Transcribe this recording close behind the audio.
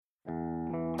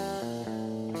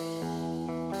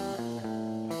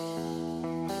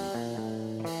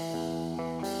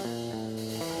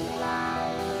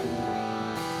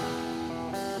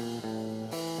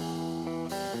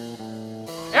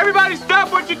Everybody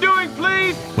stop what you're doing,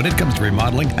 please! When it comes to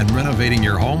remodeling and renovating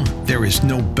your home, there is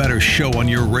no better show on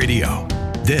your radio.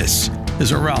 This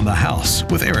is Around the House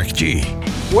with Eric G.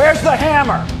 Where's the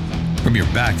hammer? From your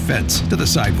back fence to the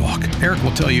sidewalk, Eric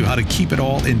will tell you how to keep it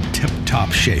all in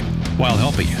tip-top shape while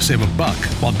helping you save a buck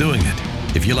while doing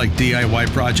it. If you like DIY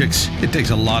projects, it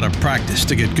takes a lot of practice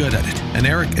to get good at it, and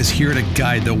Eric is here to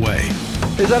guide the way.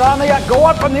 Is it on the... Go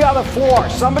up on the other floor.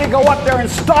 Somebody go up there and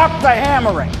stop the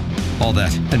hammering. All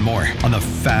that and more on the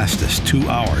fastest 2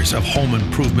 hours of home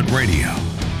improvement radio.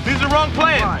 These are the wrong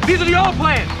plans. These are the old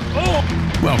plans. Oh!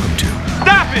 Welcome to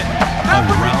Stop it!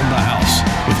 Around the House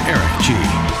with Eric G.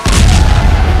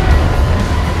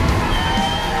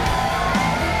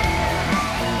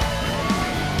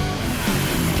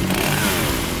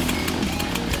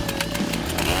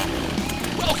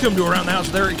 Welcome to Around the House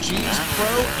with Eric G's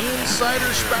Pro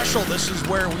Insider Special. This is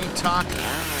where we talk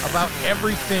about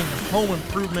everything home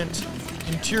improvement,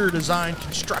 interior design,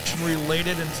 construction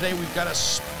related. And today we've got a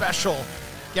special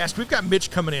guest. We've got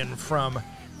Mitch coming in from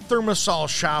ThermaSol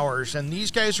Showers. And these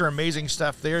guys are amazing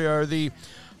stuff. They are the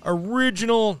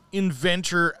original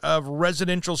inventor of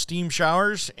residential steam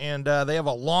showers. And they have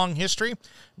a long history.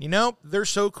 You know, they're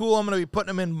so cool. I'm going to be putting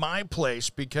them in my place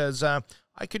because I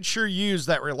could sure use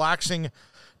that relaxing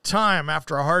time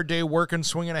after a hard day working,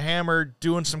 swinging a hammer,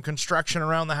 doing some construction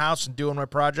around the house and doing my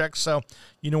projects. So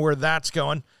you know where that's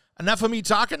going. Enough of me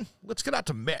talking. Let's get out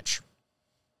to Mitch.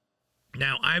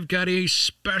 Now, I've got a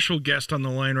special guest on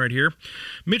the line right here.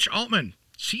 Mitch Altman,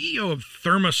 CEO of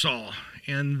ThermaSol.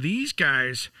 And these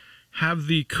guys have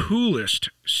the coolest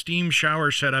steam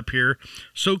shower setup here.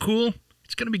 So cool,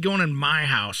 it's going to be going in my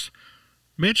house.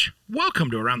 Mitch, welcome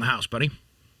to Around the House, buddy.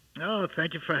 Oh,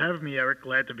 thank you for having me, Eric.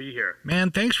 Glad to be here. Man,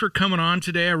 thanks for coming on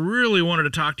today. I really wanted to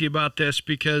talk to you about this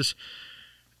because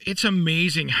it's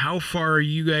amazing how far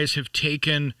you guys have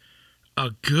taken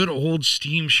a good old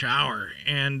steam shower.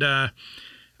 And,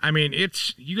 I mean,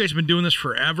 you guys have been doing this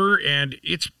forever, and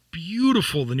it's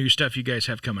beautiful, the new stuff you guys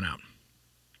have coming out.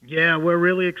 Yeah, we're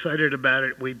really excited about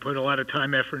it. We put a lot of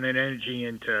time, effort, and energy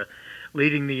into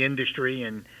leading the industry.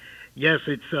 And, yes,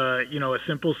 it's, a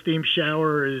simple steam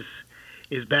shower is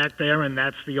back there, and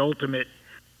that's the ultimate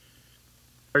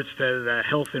to the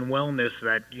health and wellness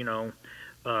that,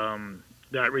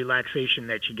 that relaxation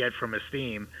that you get from a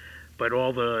steam, but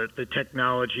all the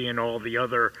technology and all the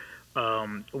other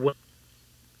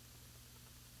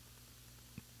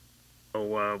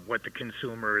what the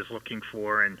consumer is looking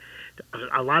for. And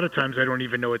a lot of times I don't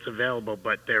even know it's available,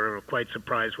 but they're quite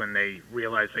surprised when they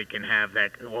realize they can have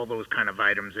all those kind of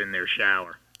items in their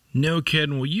shower. No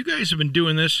kidding. Well, you guys have been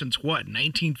doing this since,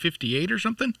 1958 or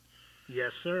something?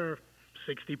 Yes, sir.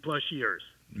 60-plus years.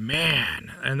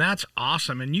 Man, and that's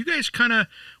awesome. And you guys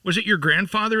was it your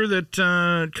grandfather that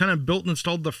kind of built and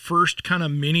installed the first kind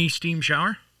of mini steam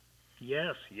shower?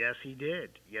 Yes, he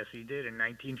did. Yes, he did. In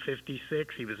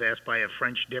 1956, he was asked by a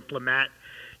French diplomat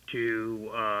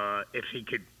to if he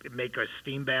could make a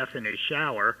steam bath in his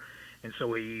shower. And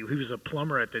so he was a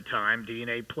plumber at the time,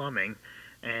 DNA Plumbing.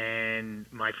 And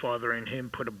my father and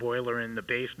him put a boiler in the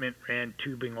basement, ran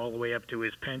tubing all the way up to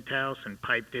his penthouse and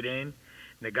piped it in. And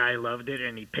the guy loved it,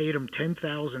 and he paid him $10,000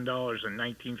 in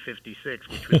 1956,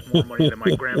 which was more money than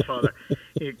my grandfather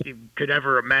he could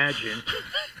ever imagine.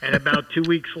 And about 2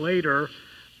 weeks later,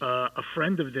 a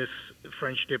friend of this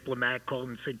French diplomat called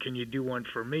and said, "Can you do one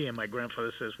for me?" And my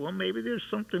grandfather says, "Well, maybe there's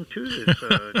something to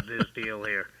this deal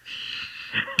here."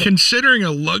 Considering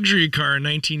a luxury car in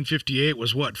 1958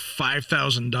 was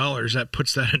 $5,000, that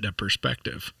puts that into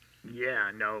perspective.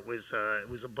 Yeah, no, it was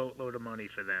a boatload of money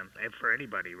for them, and for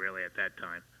anybody really at that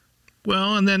time.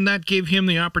 Well, and then that gave him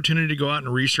the opportunity to go out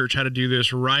and research how to do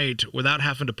this right without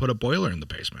having to put a boiler in the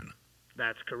basement.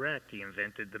 That's correct. He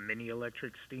invented the mini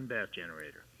electric steam bath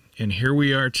generator. And here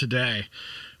we are today.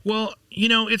 Well,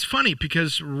 it's funny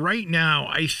because right now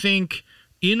I think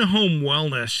in-home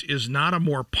wellness is not a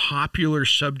more popular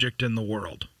subject in the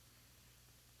world.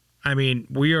 I mean,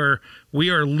 we are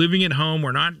living at home.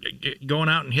 We're not going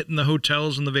out and hitting the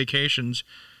hotels and the vacations.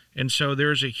 And so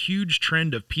there's a huge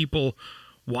trend of people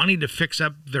wanting to fix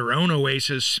up their own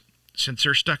oasis. Since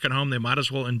they're stuck at home, they might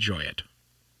as well enjoy it.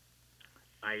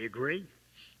 I agree.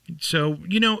 So,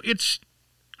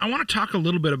 I want to talk a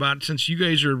little bit about, since you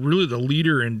guys are really the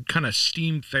leader in kind of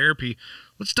steam therapy,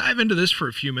 let's dive into this for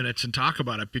a few minutes and talk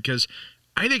about it, because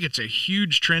I think it's a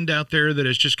huge trend out there that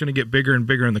is just going to get bigger and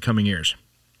bigger in the coming years.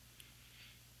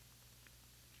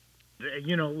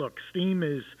 Look, steam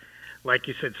is, like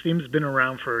you said, steam's been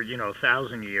around for,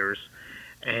 1,000 years.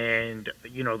 And,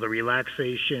 the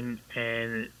relaxation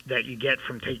and that you get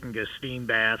from taking a steam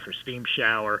bath or steam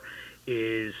shower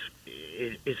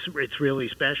it's really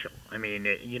special. I mean,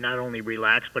 you not only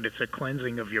relax, but it's a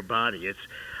cleansing of your body.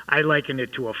 I liken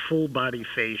it to a full body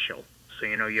facial. So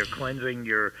you're cleansing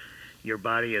your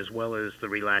body as well as the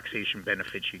relaxation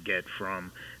benefits you get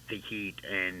from the heat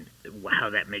and how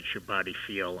that makes your body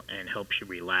feel and helps you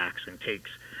relax and takes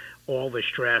all the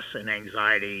stress and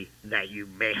anxiety that you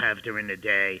may have during the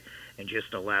day and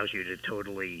just allows you to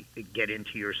totally get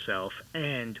into yourself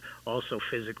and also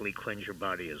physically cleanse your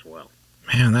body as well.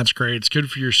 Man, that's great. It's good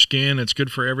for your skin. It's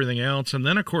good for everything else. And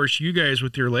then, of course, you guys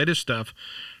with your latest stuff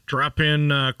drop in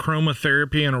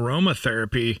chromotherapy and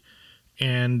aromatherapy,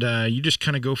 and you just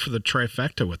kind of go for the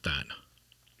trifecta with that.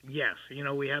 Yes,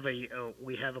 we have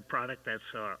a product that's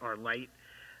our light,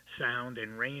 sound,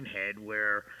 and rain head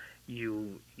where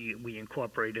we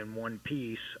incorporate in one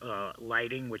piece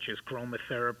lighting, which is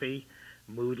chromotherapy,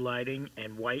 mood lighting,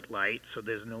 and white light. So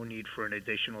there's no need for an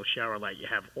additional shower light. You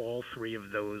have all three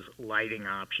of those lighting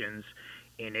options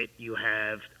in it. You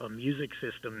have a music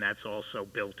system that's also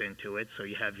built into it. So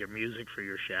you have your music for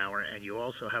your shower, and you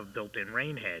also have built-in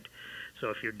rain head. So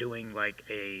if you're doing like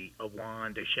a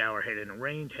wand, a shower head, and a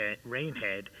rain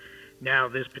head, now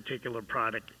this particular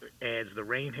product adds the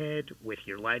rain head with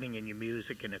your lighting and your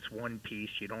music, and it's one piece.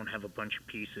 You don't have a bunch of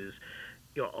pieces,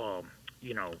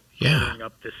 filling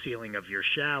up the ceiling of your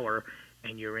shower,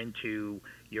 and you're into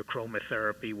your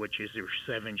chromotherapy, which is your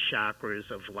 7 chakras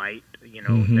of light.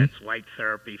 That's light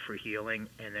therapy for healing,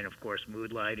 and then of course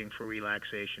mood lighting for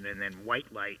relaxation, and then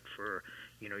white light for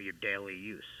your daily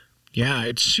use. Yeah,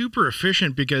 it's super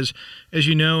efficient because, as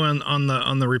you know, on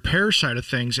the repair side of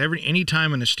things, any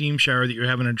time in a steam shower that you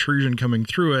have an intrusion coming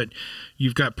through it,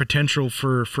 you've got potential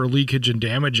for leakage and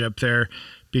damage up there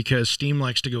because steam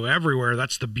likes to go everywhere.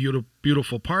 That's the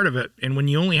beautiful part of it. And when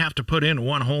you only have to put in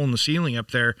one hole in the ceiling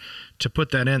up there to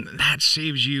put that in, that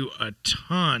saves you a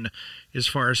ton as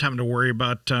far as having to worry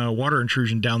about water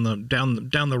intrusion down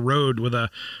the road with a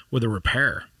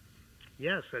repair.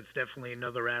 Yes, that's definitely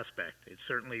another aspect. It's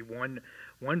certainly one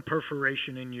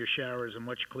perforation in your shower is a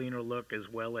much cleaner look, as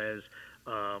well as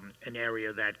an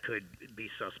area that could be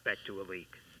suspect to a leak.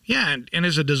 Yeah, and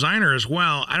as a designer as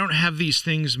well, I don't have these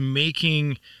things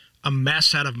making a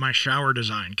mess out of my shower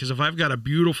design. Because if I've got a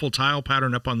beautiful tile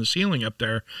pattern up on the ceiling up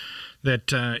there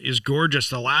that is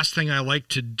gorgeous, the last thing I like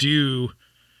to do,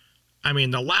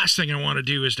 the last thing I want to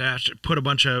do is to have to put a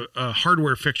bunch of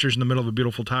hardware fixtures in the middle of a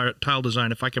beautiful tile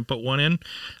design. If I can put one in,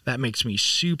 that makes me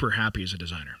super happy as a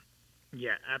designer.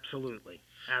 Yeah, absolutely.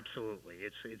 Absolutely.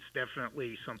 It's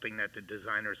definitely something that the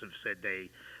designers have said they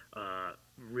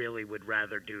really would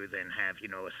rather do than have,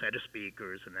 a set of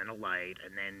speakers and then a light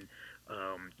and then,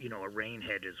 a rain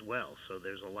head as well. So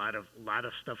there's a lot of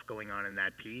stuff going on in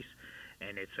that piece,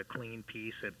 and it's a clean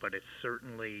piece, but it's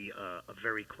certainly a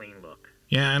very clean look.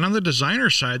 Yeah, and on the designer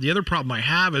side, the other problem I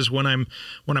have is when I'm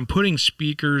putting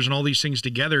speakers and all these things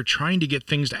together, trying to get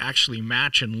things to actually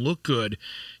match and look good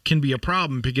can be a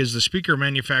problem because the speaker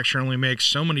manufacturer only makes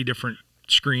so many different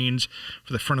screens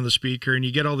for the front of the speaker, and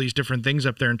you get all these different things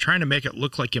up there, and trying to make it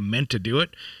look like you meant to do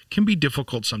it can be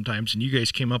difficult sometimes, and you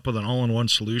guys came up with an all-in-one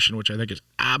solution, which I think is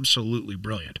absolutely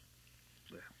brilliant.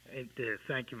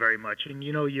 Thank you very much. And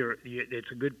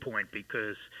it's a good point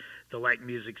because the light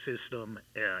music system,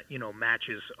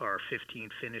 matches our 15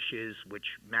 finishes, which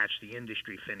match the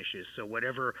industry finishes. So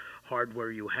whatever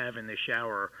hardware you have in the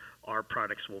shower, our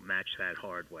products will match that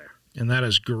hardware. And that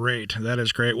is great. That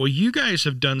is great. Well, you guys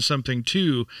have done something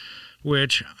too,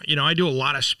 which, I do a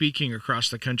lot of speaking across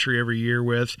the country every year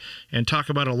with, and talk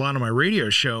about a lot on my radio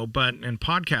show, and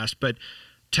podcast, but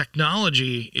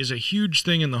technology is a huge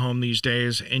thing in the home these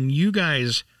days, and you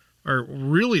guys are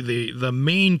really the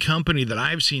main company that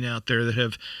I've seen out there that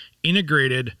have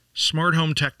integrated smart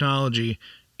home technology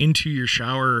into your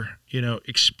shower,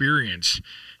 experience.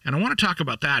 And I want to talk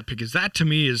about that because that to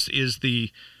me is the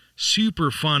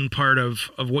super fun part of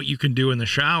what you can do in the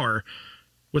shower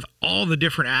with all the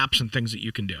different apps and things that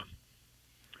you can do.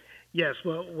 Yes,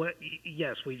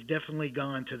 yes, we've definitely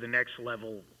gone to the next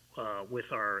level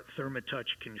with our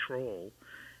ThermaTouch control,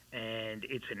 and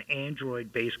it's an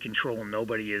Android-based control.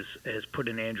 Nobody has put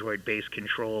an Android-based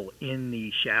control in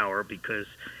the shower because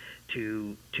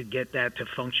to get that to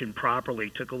function properly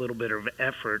took a little bit of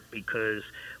effort because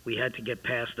we had to get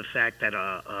past the fact that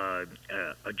a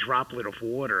droplet of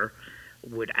water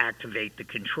would activate the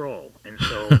control. And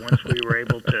so once we were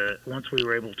able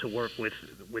to work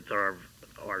with our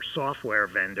software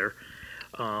vendor,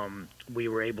 we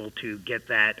were able to get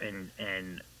that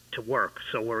and to work.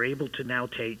 So we're able to now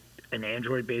take an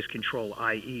Android-based control,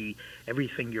 i.e.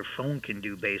 everything your phone can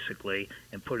do basically,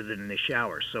 and put it in the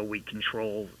shower. So we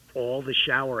control all the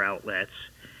shower outlets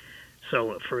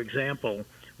So, for example,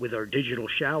 with our digital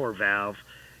shower valve,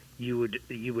 you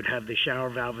would have the shower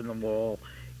valve in the wall.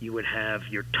 You would have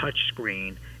your touch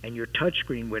screen, and your touch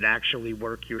screen would actually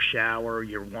work your shower,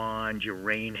 your wand, your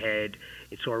rain head.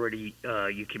 It's already,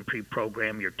 you can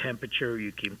pre-program your temperature.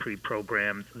 You can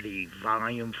pre-program the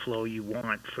volume flow you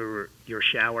want for your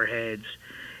shower heads,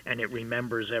 and it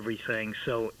remembers everything.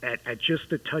 So at just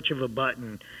the touch of a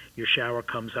button, your shower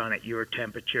comes on at your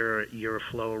temperature, your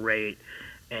flow rate,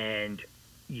 and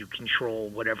you control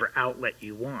whatever outlet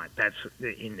you want. That's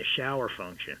in the shower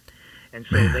function. And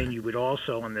so then you would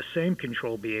also, on the same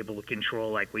control, be able to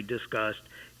control, like we discussed,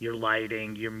 your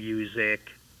lighting, your music,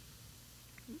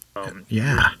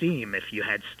 your steam, if you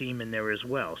had steam in there as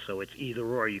well. So it's either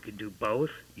or. You could do both.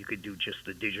 You could do just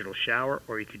the digital shower,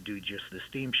 or you could do just the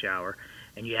steam shower.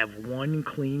 And you have one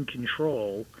clean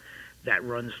control that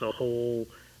runs the whole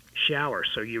shower.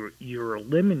 So you're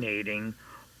eliminating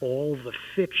all the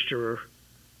fixture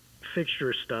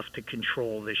stuff to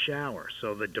control the shower.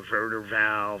 So the diverter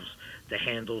valves, the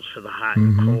handles for the hot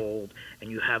and cold, and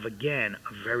you have, again,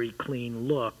 a very clean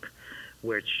look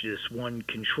where it's just one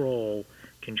control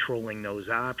controlling those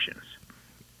options.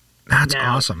 That's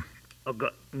awesome.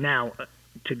 Now,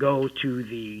 to go to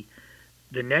the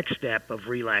next step of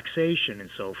relaxation and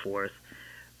so forth,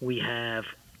 we have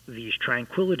these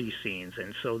tranquility scenes,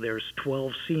 and so there's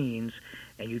 12 scenes,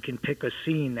 and you can pick a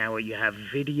scene now where you have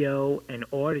video and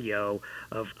audio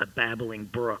of a babbling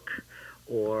brook,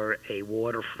 or a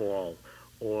waterfall,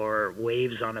 or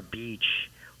waves on a beach,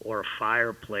 or a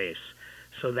fireplace,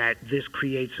 so that this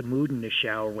creates a mood in the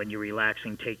shower when you're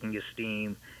relaxing, taking a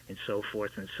steam, and so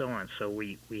forth and so on. So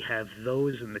we have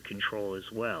those in the control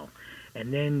as well.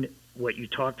 And then what you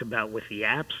talked about with the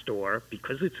App Store,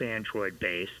 because it's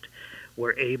Android-based,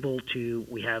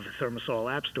 we have a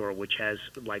ThermaSol App Store, which has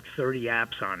like 30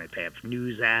 apps on it. They have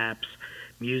news apps,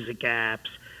 music apps,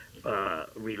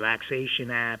 relaxation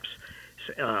apps,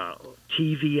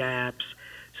 TV apps.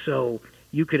 So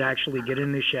you could actually get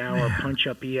in the shower, punch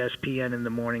up ESPN in the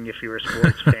morning if you're a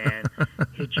sports fan,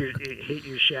 hit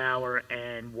your shower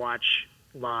and watch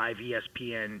live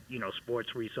ESPN,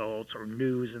 sports results or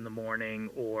news in the morning,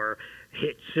 or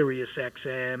hit Sirius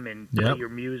XM and play your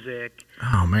music.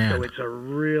 Oh, man. So it's a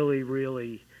really,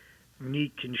 really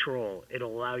neat control.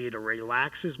 It'll allow you to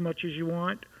relax as much as you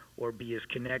want or be as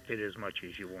connected as much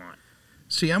as you want.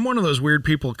 See, I'm one of those weird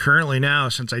people currently now,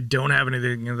 since I don't have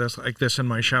anything like this in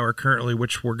my shower currently,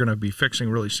 which we're going to be fixing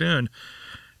really soon.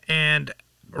 And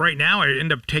right now, I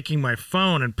end up taking my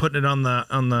phone and putting it on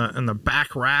the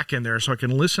back rack in there so I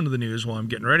can listen to the news while I'm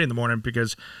getting ready in the morning,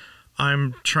 because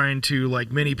I'm trying to, like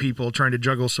many people, trying to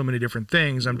juggle so many different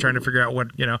things. I'm trying to figure out what,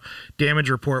 damage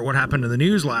report, what happened to the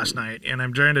news last night, and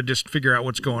I'm trying to just figure out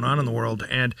what's going on in the world.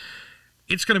 And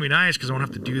it's going to be nice because I won't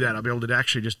have to do that. I'll be able to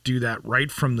actually just do that right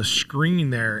from the screen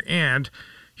there and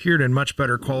hear it in much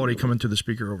better quality coming through the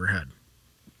speaker overhead.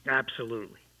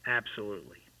 Absolutely.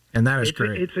 And that is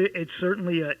great. It's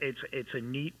certainly it's a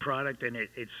neat product, and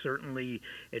it's certainly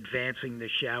advancing the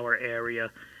shower area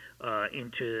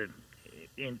into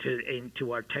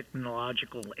our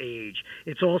technological age.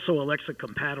 It's also Alexa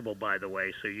compatible, by the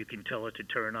way, so you can tell it to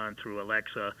turn on through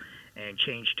Alexa and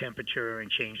change temperature and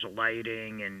change the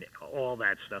lighting and all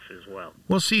that stuff as well.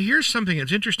 Well, see, here's something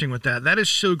that's interesting with that. That is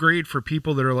so great for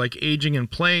people that are like aging in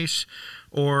place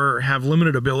or have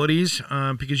limited abilities,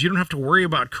 because you don't have to worry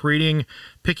about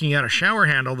picking out a shower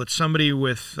handle that somebody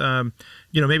with,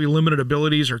 maybe limited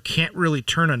abilities or can't really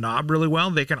turn a knob really well.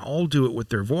 They can all do it with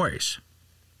their voice.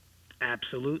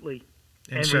 Absolutely.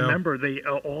 And remember,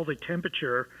 all the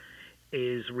temperature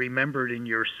is remembered in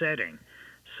your setting.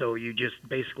 So you just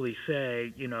basically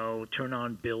say, turn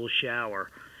on Bill's shower,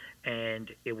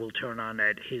 and it will turn on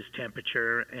at his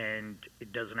temperature, and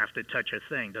it doesn't have to touch a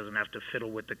thing, doesn't have to fiddle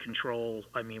with the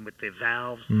with the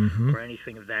valves or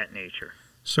anything of that nature.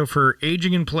 So for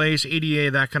aging in place, ADA,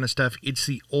 that kind of stuff, it's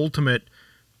the ultimate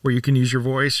where you can use your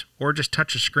voice or just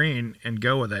touch a screen and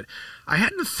go with it. I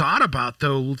hadn't thought about,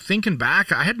 though, thinking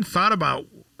back, I hadn't thought about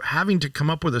having to come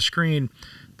up with a screen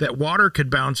that water could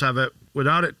bounce of it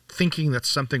without it thinking that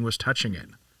something was touching it.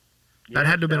 That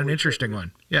had to have been an interesting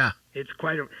one. Yeah. It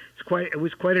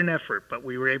was quite an effort, but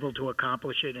we were able to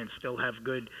accomplish it and still have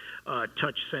good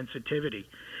touch sensitivity.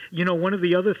 One of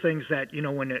the other things that,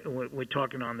 when we're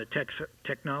talking on the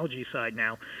technology side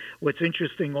now, what's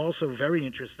interesting, also very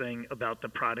interesting about the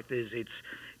product is it's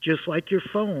just like your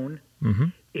phone,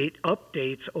 it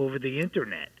updates over the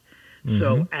internet.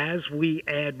 So as we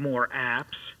add more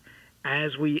apps,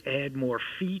 as we add more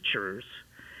features,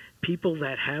 people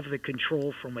that have the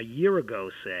control from a year ago,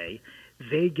 say,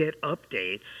 they get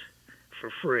updates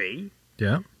for free.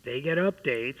 Yeah. They get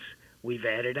updates we've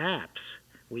added apps,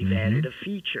 we've added a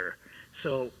feature.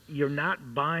 So you're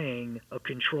not buying a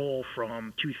control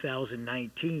from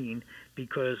 2019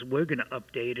 because we're going to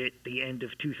update it the end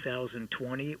of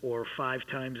 2020 or 5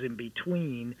 times in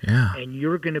between, and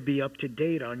you're going to be up to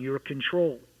date on your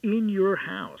control in your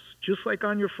house, just like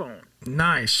on your phone.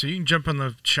 Nice. So you can jump in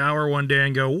the shower one day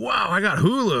and go, wow, I got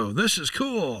Hulu. This is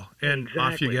cool. And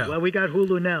off you go. Well, we got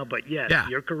Hulu now, but yes,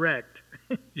 you're correct.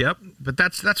 Yep. But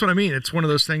that's what I mean. It's one of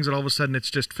those things that all of a sudden it's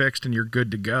just fixed and you're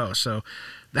good to go. So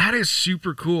that is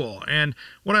super cool. And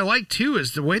what I like too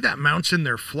is the way that mounts in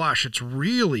there flush. It's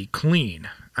really clean.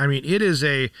 I mean, it is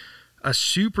a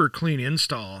super clean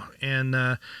install. And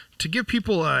to give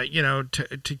people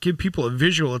to give people a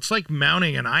visual, it's like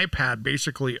mounting an iPad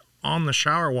basically on the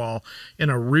shower wall in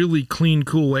a really clean,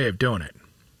 cool way of doing it.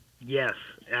 Yes,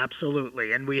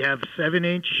 absolutely. And we have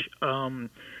 7-inch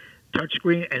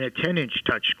touchscreen and a 10-inch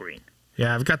touchscreen.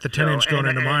 Yeah, I've got the 10-inch going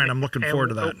into mine. I'm looking forward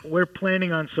to that. We're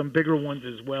planning on some bigger ones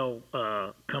as well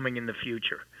coming in the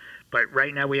future. But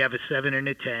right now we have a 7 and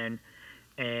a 10,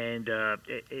 and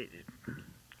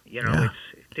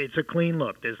it's a clean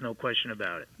look. There's no question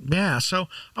about it. Yeah, so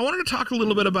I wanted to talk a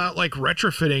little bit about like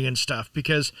retrofitting and stuff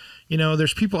because,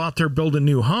 there's people out there building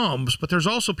new homes, but there's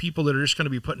also people that are just going to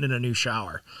be putting in a new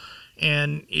shower.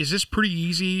 And is this pretty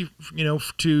easy,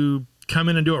 to come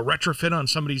in and do a retrofit on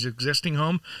somebody's existing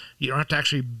home? You don't have to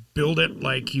actually build it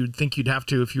like you'd think you'd have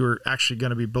to if you were actually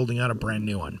going to be building out a brand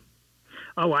new one.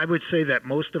 Oh, I would say that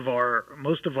most of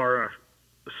our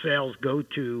sales go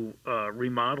to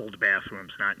remodeled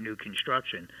bathrooms, not new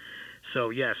construction. So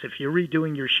yes, if you're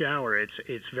redoing your shower,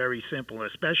 it's very simple,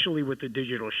 especially with the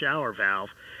digital shower valve,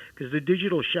 because the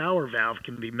digital shower valve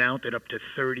can be mounted up to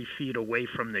 30 feet away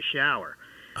from the shower.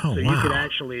 Oh, so wow. You could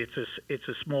actually, it's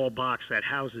a small box that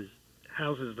houses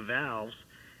the valves,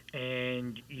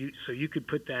 and you could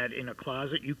put that in a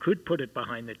closet. You could put it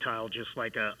behind the tile just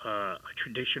like a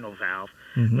traditional valve,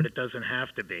 but it doesn't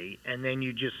have to be. And then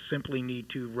you just simply need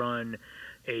to run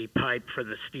a pipe for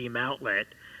the steam outlet.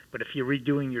 But if you're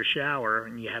redoing your shower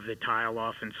and you have the tile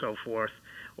off and so forth,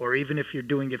 or even if you're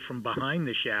doing it from behind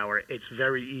the shower, it's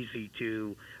very easy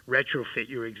to retrofit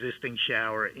your existing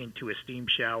shower into a steam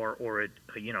shower or a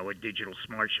digital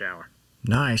smart shower.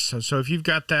 Nice. So if you've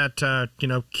got that,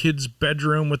 kid's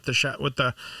bedroom with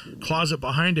the closet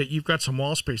behind it, you've got some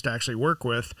wall space to actually work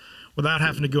with without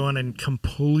having to go in and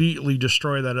completely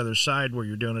destroy that other side where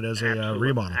you're doing it as a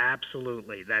remodel.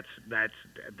 Absolutely. That's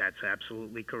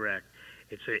absolutely correct.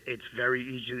 It's very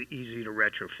easy to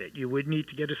retrofit. You would need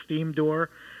to get a steam door,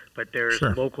 but there's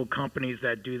local companies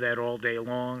that do that all day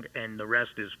long, and the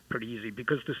rest is pretty easy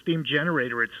because the steam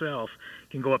generator itself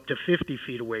can go up to 50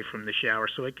 feet away from the shower,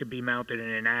 so it could be mounted in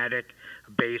an attic,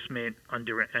 a basement,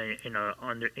 in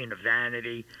a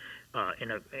vanity,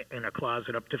 in a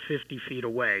closet up to 50 feet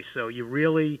away. So you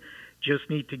really just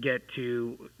need to get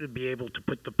to be able to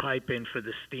put the pipe in for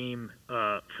the steam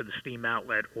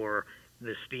outlet or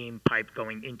the steam pipe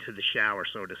going into the shower,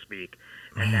 so to speak.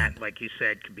 And that, like you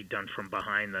said, can be done from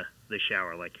behind the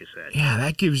shower, like you said. Yeah,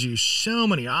 that gives you so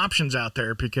many options out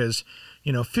there because,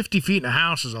 50 feet in a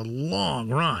house is a long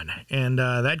run. And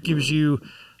that gives you,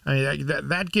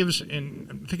 that gives,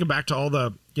 and thinking back to all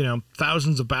the,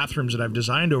 thousands of bathrooms that I've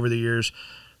designed over the years,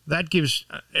 that gives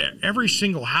every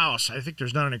single house, I think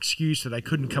there's not an excuse that I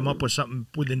couldn't come up with something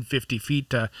within 50 feet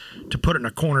to put it in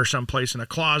a corner someplace in a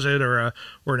closet or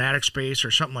an attic space or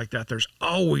something like that. There's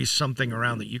always something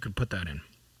around that you can put that in.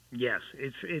 Yes,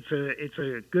 it's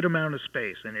a good amount of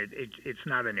space, and it's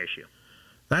not an issue.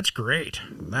 That's great.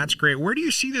 That's great. Where do you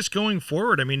see this going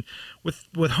forward? I mean,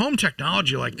 with home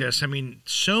technology like this, I mean,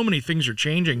 so many things are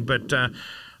changing, but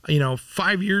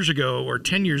 5 years ago or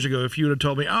 10 years ago, if you would have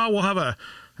told me, we'll have a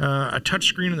touch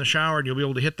screen in the shower and you'll be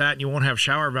able to hit that and you won't have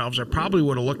shower valves, I probably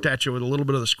would have looked at you with a little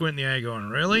bit of the squint in the eye going,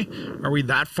 really? Are we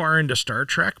that far into Star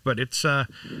Trek? But it's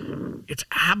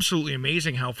absolutely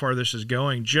amazing how far this is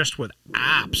going just with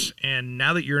apps. And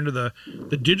now that you're into the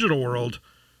digital world,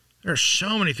 there are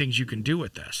so many things you can do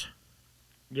with this.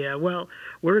 Yeah, well,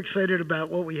 we're excited about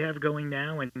what we have going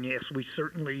now. And yes, we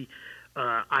certainly,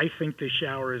 I think the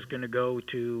shower is going to go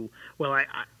to, well,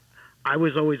 I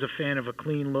was always a fan of a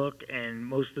clean look, and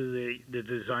most of the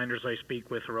designers I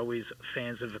speak with are always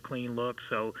fans of a clean look.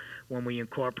 So when we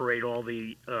incorporate all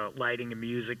the lighting and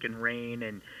music and rain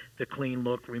and the clean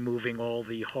look, removing all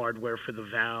the hardware for the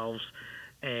valves,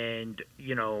 and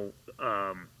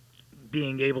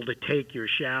being able to take your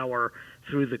shower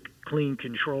through the clean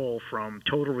control from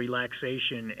total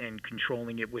relaxation and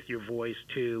controlling it with your voice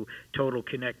to total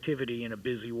connectivity in a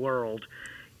busy world,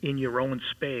 in your own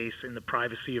space, in the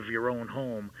privacy of your own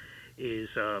home, is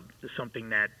something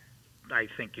that I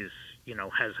think is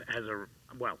has a,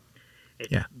 well, it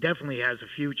Yeah. definitely has a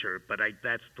future, but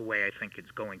that's the way I think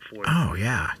it's going forward. Oh,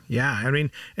 yeah. Yeah. I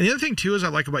mean, and the other thing, too, is I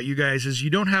like about you guys is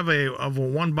you don't have a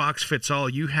one box fits all.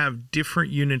 You have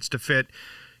different units to fit.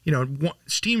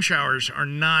 Steam showers are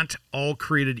not all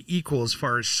created equal as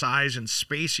far as size and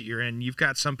space that you're in. You've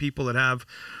got some people that have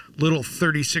little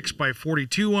 36 by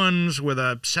 42 ones with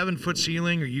a 7-foot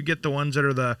ceiling, or you get the ones that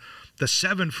are the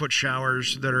 7-foot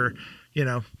showers that are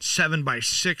 7 by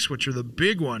 6, which are the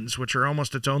big ones, which are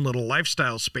almost its own little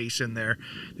lifestyle space in there.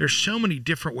 There's so many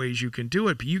different ways you can do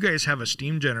it, but you guys have a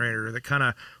steam generator that kind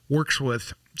of works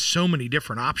with so many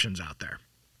different options out there.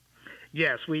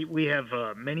 Yes, we have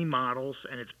many models,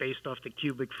 and it's based off the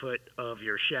cubic foot of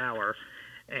your shower,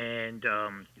 and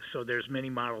so there's many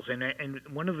models. And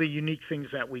one of the unique things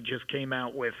that we just came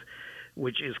out with,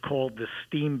 which is called the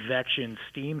Steamvection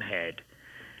steam head,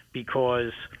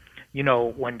 because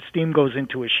when steam goes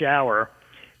into a shower,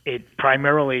 it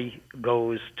primarily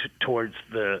goes towards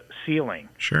the ceiling.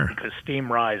 Sure. Because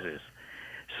steam rises.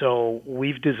 So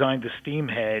we've designed a steam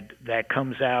head that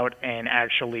comes out and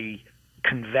actually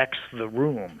convects the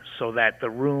room so that the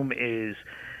room is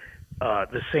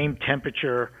the same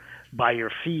temperature by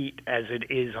your feet as it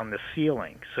is on the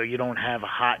ceiling. So you don't have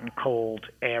hot and cold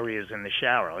areas in the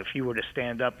shower. If you were to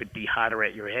stand up, it'd be hotter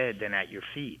at your head than at your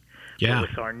feet. Yeah. But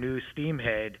with our new steam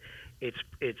head, it's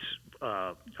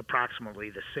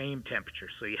approximately the same temperature,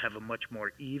 so you have a much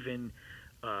more even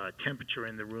temperature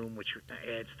in the room, which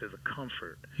adds to the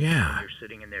comfort when you're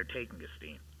sitting in there taking a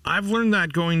steam. I've learned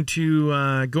that going to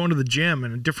the gym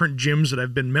and different gyms that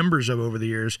I've been members of over the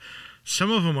years.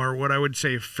 Some of them are what I would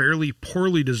say fairly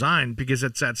poorly designed because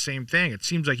it's that same thing. It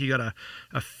seems like you got a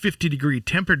 50-degree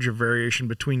temperature variation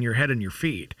between your head and your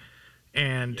feet,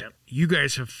 and you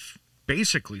guys have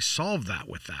basically solved that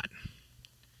with that.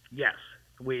 Yes,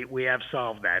 we have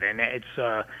solved that, and it's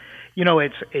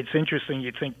it's interesting.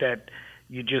 You think that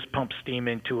you just pump steam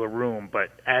into a room, but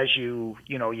as you've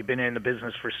been in the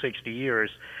business for 60 years,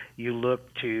 you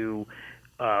look to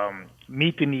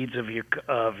meet the needs of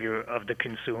the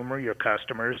consumer, your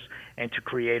customers, and to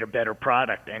create a better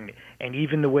product. And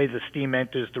even the way the steam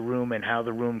enters the room and how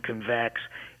the room convects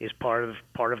is part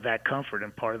of that comfort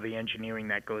and part of the engineering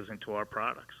that goes into our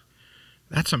products.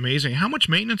 That's amazing. How much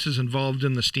maintenance is involved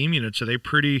in the steam units? Are they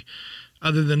pretty,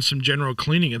 other than some general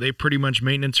cleaning, are they pretty much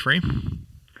maintenance free?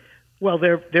 Well,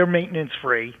 they're maintenance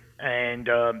free, and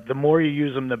the more you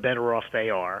use them, the better off they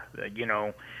are.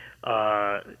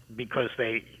 Because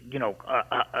they,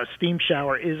 a steam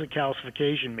shower is a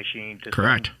calcification machine to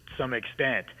some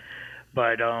extent.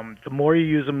 But the more you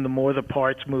use them, the more the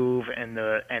parts move, and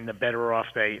the better off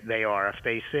they are. If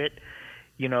they sit,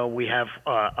 we have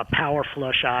a power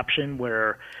flush option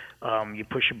where you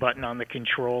push a button on the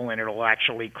control and it'll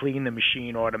actually clean the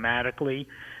machine automatically,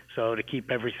 so to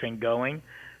keep everything going.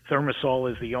 ThermaSol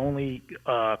is the only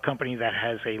company that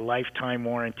has a lifetime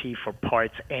warranty for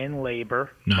parts and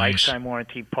labor. Nice. Lifetime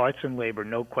warranty, parts and labor,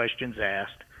 no questions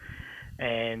asked.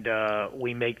 And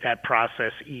we make that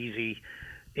process easy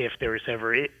if there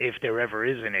ever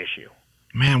is an issue.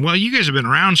 Man, well, you guys have been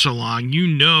around so long,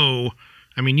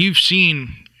 you've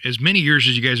seen as many years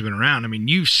as you guys have been around.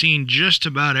 You've seen just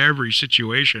about every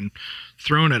situation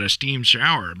thrown at a steam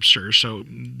shower, sir. So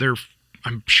they're,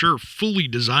 I'm sure, fully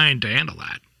designed to handle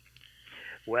that.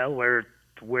 Well, we're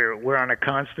on a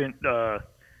constant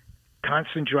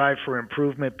drive for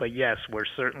improvement, but yes, we're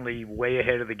certainly way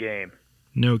ahead of the game.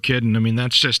 No kidding.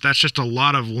 That's just a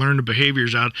lot of learned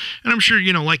behaviors out. And I'm sure,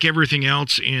 like everything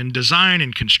else in design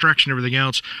and construction, everything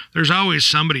else, there's always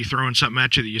somebody throwing something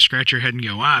at you that you scratch your head and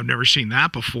go, I've never seen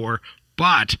that before.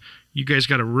 But you guys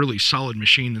got a really solid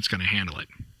machine that's going to handle it.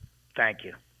 Thank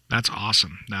you. That's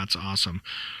awesome. That's awesome.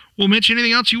 Well, Mitch,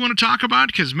 anything else you want to talk about?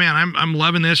 Because, man, I'm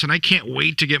loving this, and I can't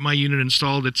wait to get my unit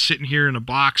installed. It's sitting here in a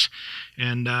box,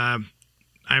 and I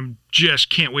just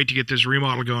can't wait to get this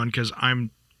remodel going because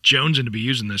I'm jonesing to be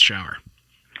using this shower.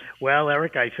 Well,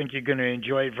 Eric, I think you're going to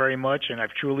enjoy it very much, and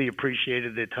I've truly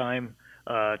appreciated the time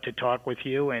to talk with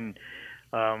you. And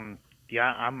I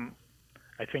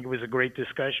think it was a great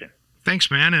discussion.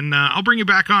 Thanks, man, and I'll bring you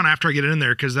back on after I get in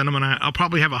there because then I'll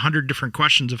probably have 100 different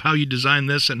questions of how you design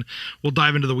this, and we'll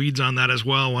dive into the weeds on that as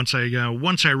well once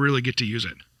I really get to use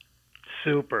it.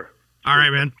 Super. All right,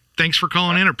 man. Thanks for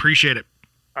calling in. Appreciate it.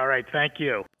 All right, thank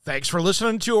you. Thanks for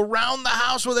listening to Around the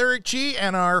House with Eric G.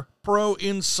 and our Pro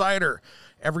Insider.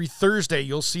 Every Thursday,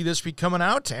 you'll see this be coming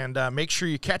out, and make sure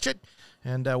you catch it.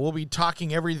 And we'll be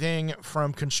talking everything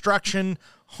from construction,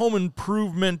 home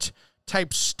improvement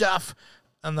type stuff,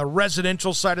 on the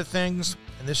residential side of things,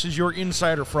 and this is your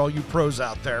insider for all you pros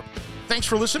out there. Thanks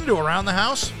for listening to Around the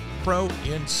House Pro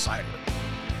Insider.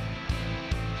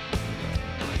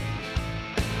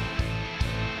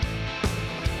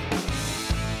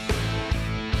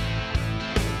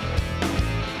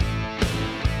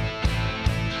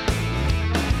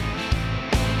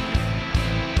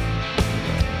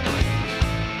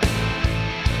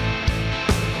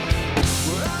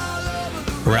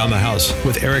 Around the House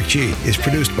with Eric G. is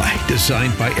produced by,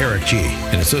 designed by Eric G.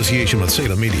 in association with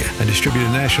Salem Media and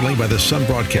distributed nationally by the Sun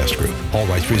Broadcast Group. All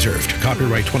rights reserved.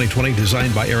 Copyright 2020,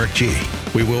 designed by Eric G.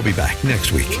 We will be back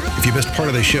next week. If you missed part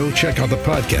of the show, check out the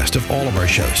podcast of all of our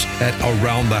shows at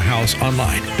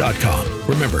AroundTheHouseOnline.com.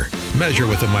 Remember, measure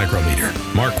with a micrometer,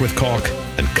 mark with caulk,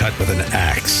 and cut with an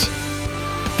axe.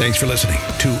 Thanks for listening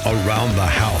to Around the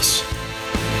House.